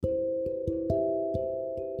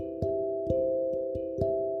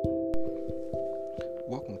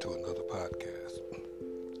Welcome to another podcast.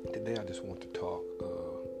 Today I just want to talk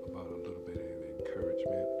about a little bit of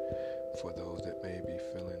encouragement for those that may be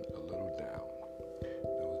feeling a little down,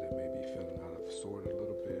 those that may be feeling out of sort a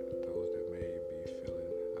little bit, those that may be feeling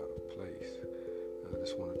out of place. I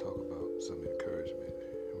just want to talk about some encouragement.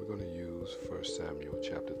 And we're going to use 1 Samuel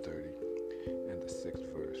chapter 30 and the 6th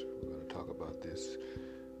verse. We're going to talk about this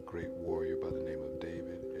great warrior by the name of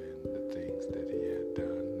David and the things that he had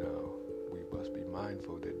done. Now, we must be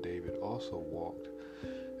mindful that David also walked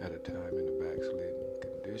at a time in a backslidden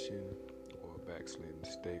condition or a backslidden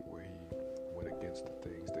state where he went against the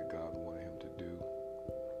things that God wanted him to do.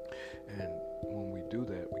 And when we do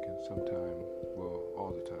that, we can sometimes,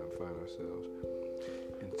 all the time, find ourselves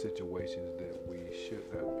in situations that we should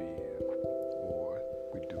not be in, or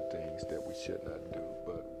we do things that we should not do.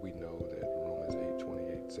 But we know that Romans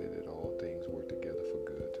 8:28 say that all things work together for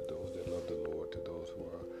good to those that love the Lord, to those who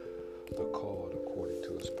are the called according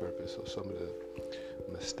to his purpose. So some of the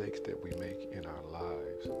mistakes that we make in our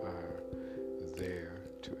lives are there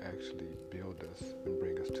to actually build us and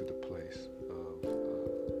bring us to the place of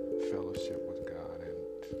fellowship with God and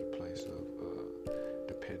to the place of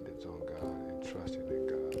dependence on God and trusting in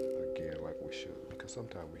God again like we should. Because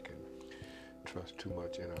sometimes we can trust too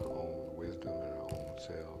much in our own wisdom and our own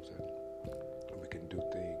selves, and we can do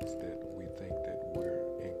things that we think that we're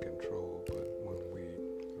in control, but when we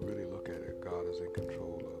really look at it, God is in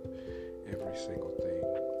control of every single thing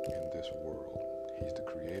in this world. He's the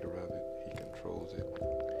creator of it. He controls it.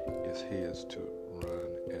 It's his to run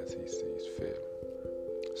as he sees fit.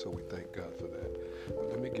 So we thank God for that. But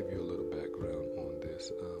let me give you a little background on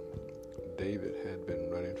this. David had been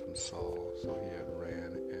running from Saul, so he had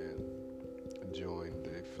ran and joined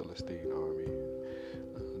the Philistine army.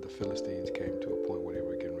 The Philistines came to a point where they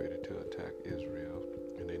were getting ready to attack Israel,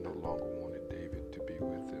 and they no longer wanted David to be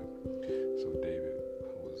with them. So David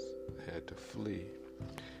had to flee.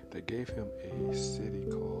 They gave him a city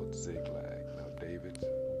called Ziklag. Now David's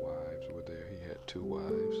wives were there. He had two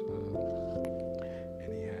wives,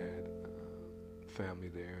 and he had family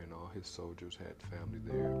there, and all his soldiers had family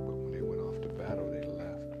there. But when they went off to battle, they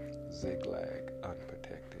left Ziklag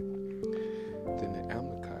unprotected. Then the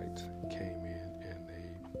Amalekites came in and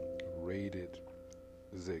they raided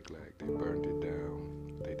Ziklag. They burned it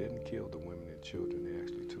down. They didn't kill the women and children. They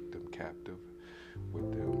actually took them captive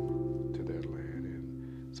with them to their land.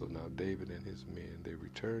 And so now David and his men, they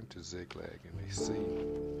returned to Ziklag, and they see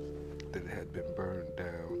that it had been burned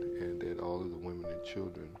down and that all of the women and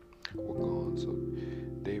children were gone. So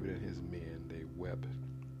David and his men, they wept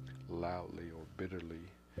loudly or bitterly,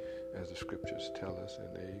 as the scriptures tell us,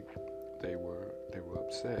 and they were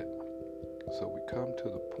upset. So we come to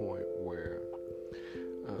the point where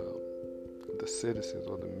the citizens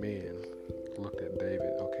or the men looked at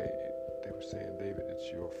David. Okay, they were saying, David,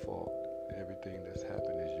 it's your fault. Everything that's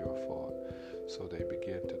happened is your fault. So they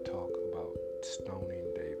began to talk about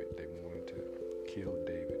stoning David. They wanted to kill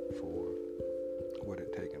David for what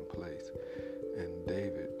had taken place. And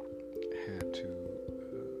David had to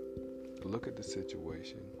look at the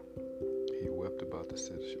situation. He wept about the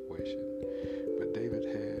situation. But David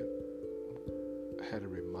had a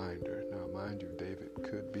reminder. Now, mind you, David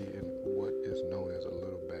could be in what is known as a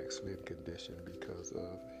little backslid condition because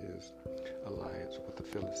of his alliance with the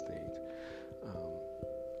Philistines,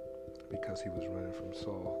 because he was running from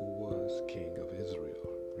Saul, who was king of Israel.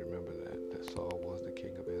 Remember that Saul was the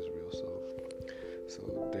king of Israel.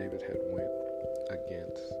 So David had went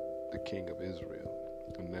against the king of Israel.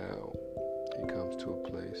 And now he comes to a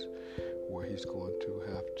place where he's going to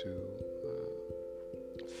have to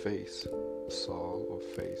face Saul or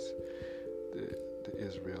face the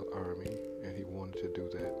Israel army, and he wanted to do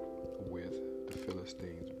that with the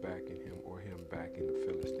Philistines backing him, or him backing the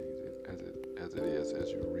Philistines,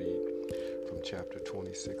 as you read from chapter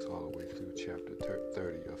 26 all the way through chapter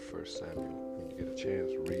 30 of 1 Samuel. When you get a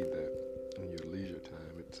chance, read that in your leisure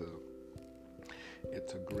time.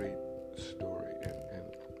 It's a great story, and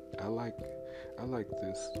I like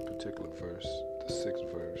this particular verse, the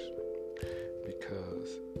 6th verse,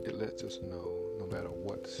 because it lets us know no matter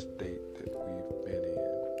what state that we've been in,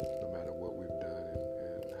 no matter what we've done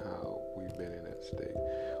and how we've been in that state,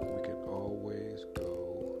 we can always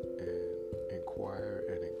go and inquire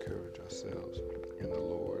and encourage ourselves in the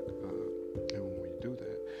Lord. And when we do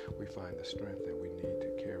that, we find the strength that we need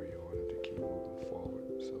to carry on and to keep moving forward.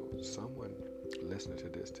 So someone listening to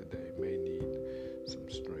this today may need some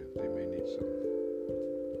strength. They may need some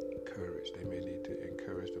courage. They may need to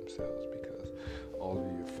encourage themselves, because all of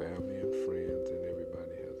your family and friends and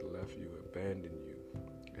everybody has left you, abandoned you,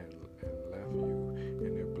 and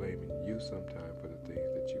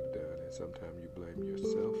And sometimes you blame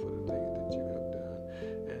yourself for the things that you have done,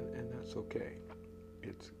 and that's okay.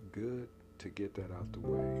 It's good to get that out the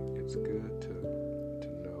way. It's good to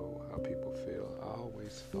know how people feel. I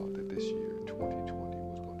always thought that this year, 2020,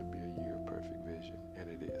 was going to be a year of perfect vision, and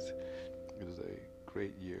it is. It is a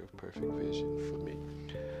great year of perfect vision for me.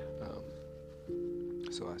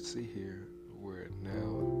 So I see here where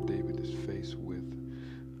now David is faced with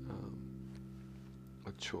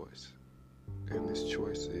a choice. And this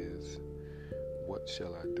choice is, what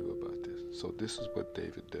shall I do about this? So this is what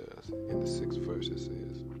David does. In the 6th verse it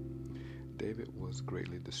says, David was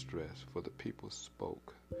greatly distressed, for the people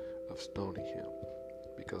spoke of stoning him,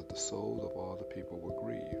 because the souls of all the people were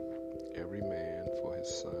grieved, every man for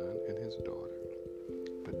his son and his daughter.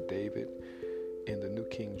 But David, in the New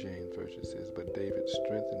King James Version says, but David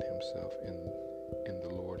strengthened himself in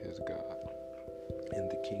the Lord his God. In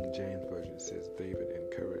the King James Version it says David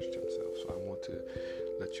encouraged himself. So I want to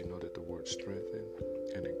let you know that the word strengthen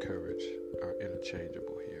and encourage are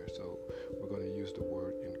interchangeable here. So we're going to use the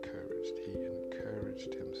word encouraged. He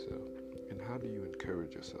encouraged himself. And how do you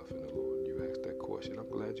encourage yourself in the Lord? You asked that question. I'm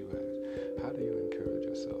glad you asked. How do you encourage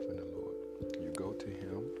yourself in the Lord? You go to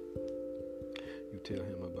him. You tell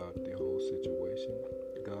him about the whole situation.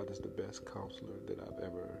 God is the best counselor that I've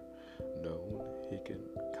ever known. He can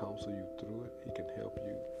counsel you through it. He can help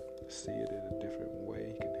you see it in a different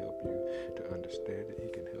way. He can help you to understand it. He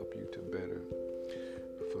can help you to better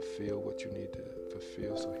fulfill what you need to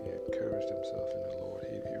fulfill. So he encouraged himself in the Lord.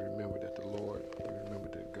 He remembered that he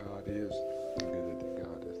remembered that God is good,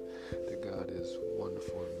 that God is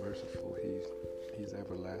wonderful and merciful. He's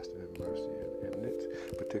everlasting in mercy. And this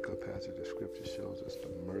particular passage of scripture shows us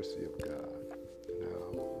the mercy of God.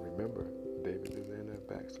 Now, remember, David is in a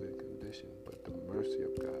backslidden condition, but the mercy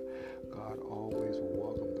of God. God always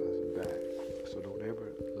welcomes us back. So don't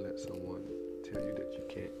ever let someone tell you that you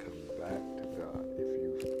can't come back to God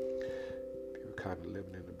if you're kind of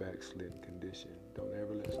living in a backslidden condition. Don't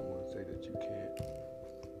ever let someone say that you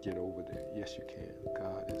can't get over there. Yes, you can.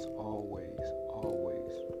 God is always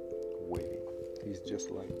waiting. He's just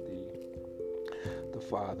like the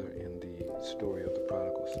father in the story of the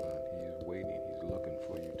prodigal son. He's waiting. He's looking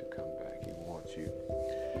for you to come back. He wants you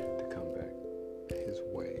to come back his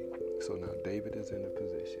way. So now David is in a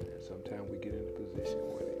position, and sometimes we get in a position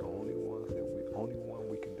where the only one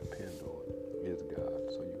we can depend on is God.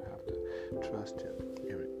 So you have to trust him.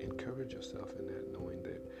 Encourage yourself in that, knowing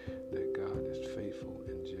that God is faithful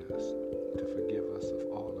and just to forgive us of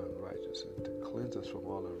all unrighteousness, to cleanse us from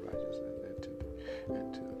all unrighteousness,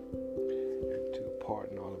 and to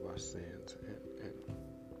pardon all of our sins, and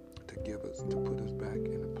to put us back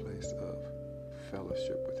in a place of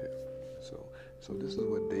fellowship with him. So this is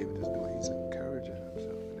what David is doing. He's encouraging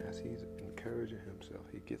himself, and as he's encouraging himself,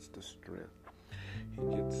 he gets the strength. He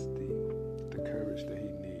gets the courage that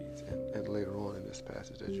he needs. And later on in this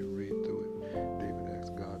passage, as you read through it, David asks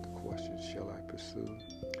God the question, shall I pursue?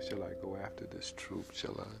 Shall I go after this troop?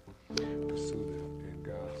 Shall I pursue them? And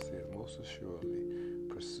God said, most assuredly,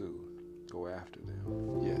 pursue. Go after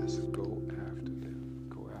them. Yes, go after them.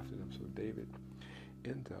 Go after them. So David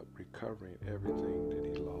ends up recovering everything that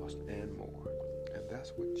he lost and more. And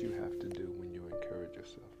that's what you have to do when you encourage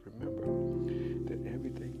yourself. Remember that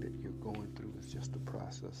everything that you're going through is just a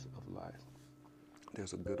process of life.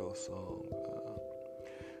 There's a good old song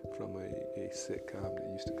from a sitcom that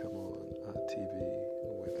used to come on TV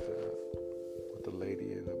with a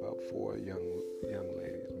lady and about four young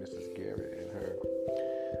ladies, Mrs. Garrett and her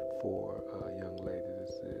four young ladies. It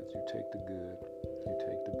says, you take the good, you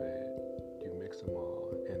take the bad, you mix them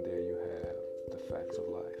all, and there you have the facts of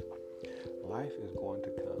life. Life is going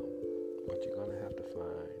to come, but you're going to have to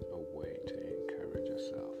find a way to encourage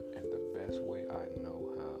yourself. And the best way I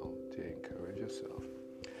know how to encourage yourself,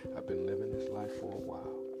 I've been living this life for a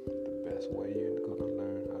while. The best way you're going to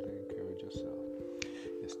learn how to encourage yourself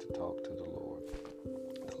is to talk to the Lord.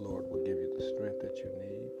 The Lord will give you the strength that you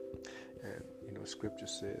need. And, Scripture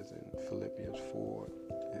says in Philippians 4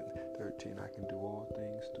 and 13, I can do all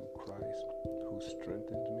things through Christ who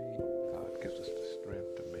strengthens me. God gives us the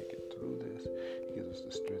strength to make it through this. He gives us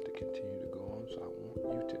the strength to continue to go on. So I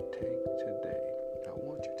want you to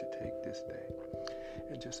take this day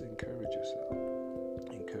and just encourage yourself.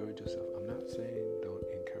 Encourage yourself. I'm not saying don't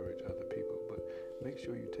encourage other people, but make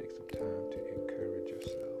sure you take some time to encourage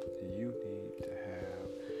yourself. You need to have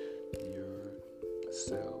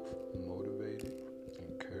yourself motivated,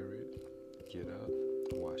 encouraged, get up,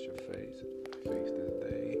 wash your face this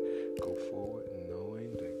day, go forward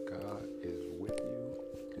knowing that God is with you.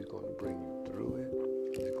 He's going to bring you through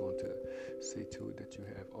it. He's going to see to it that you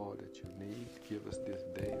have all that you need. Give us this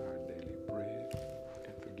day our daily bread,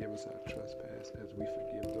 and forgive forgive us our trespass as we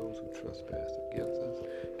forgive those who trespass against us.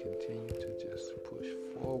 Continue to just push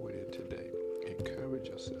forward in today. Encourage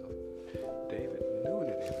yourself. David knew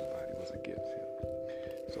that everybody was against him.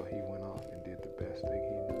 So he went off and did the best thing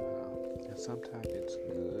he knew how. And sometimes it's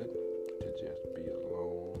good to just be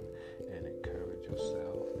alone and encourage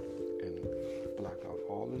yourself and block out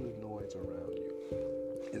all of the noise around you.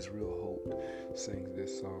 Israel Hope sings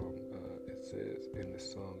this song.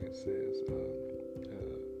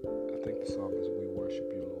 I think the song is "We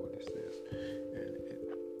Worship You, Lord." It says, and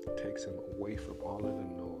it takes him away from all of the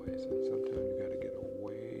noise. And sometimes you got to get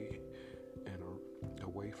away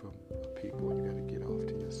from people, and you got to get off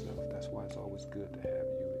to yourself. That's why it's always good to have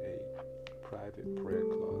you a private prayer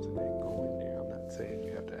closet and go in there. I'm not saying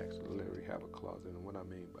you have to actually literally have a closet, and what I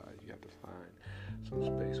mean by it, you have to find some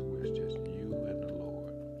space where it's just you and the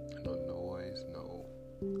Lord. No noise, no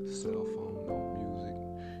cell phone, no music,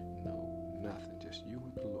 no nothing. Just you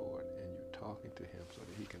and the Lord, and you're talking to him so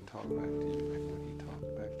that he can talk back to you. And when he talks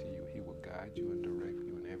back to you, he will guide you and direct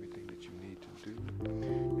you in everything that you need to do,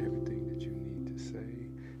 everything that you need to say,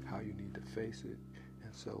 how you need to face it.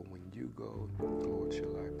 And so when you go, Lord,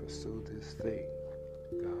 shall I pursue this thing?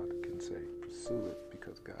 God can say, pursue it,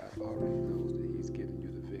 because God already knows that he's giving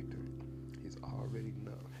you the victory.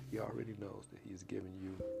 He already knows that he's giving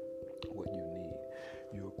you what you need.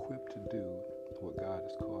 You're equipped to do what God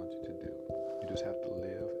has called you to do. You just have to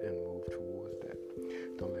live and move towards that.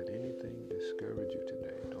 Don't let anything discourage you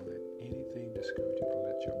today. Don't let anything discourage you. Don't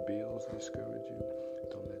let your bills discourage you.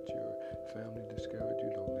 Don't let your family discourage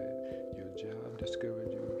you. Don't let your job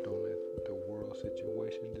discourage you. Don't let the world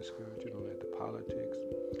situation discourage you. Don't let the politics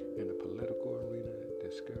and the political arena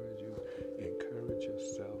discourage you. Encourage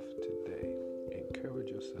yourself today. Encourage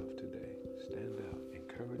yourself today. Stand out.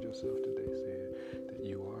 Encourage yourself today, saying that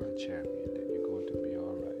you are a champion, that you're going to be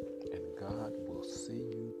all right. And God will see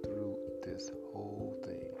you through this whole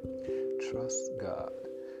thing. Trust God.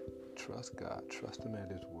 Trust God. Trust him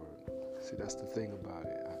at his word. See, that's the thing about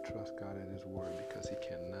it. I trust God at his word because he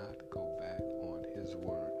cannot go back on his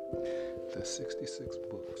word. The 66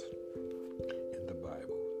 books in the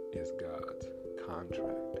Bible is God's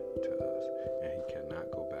contract to us.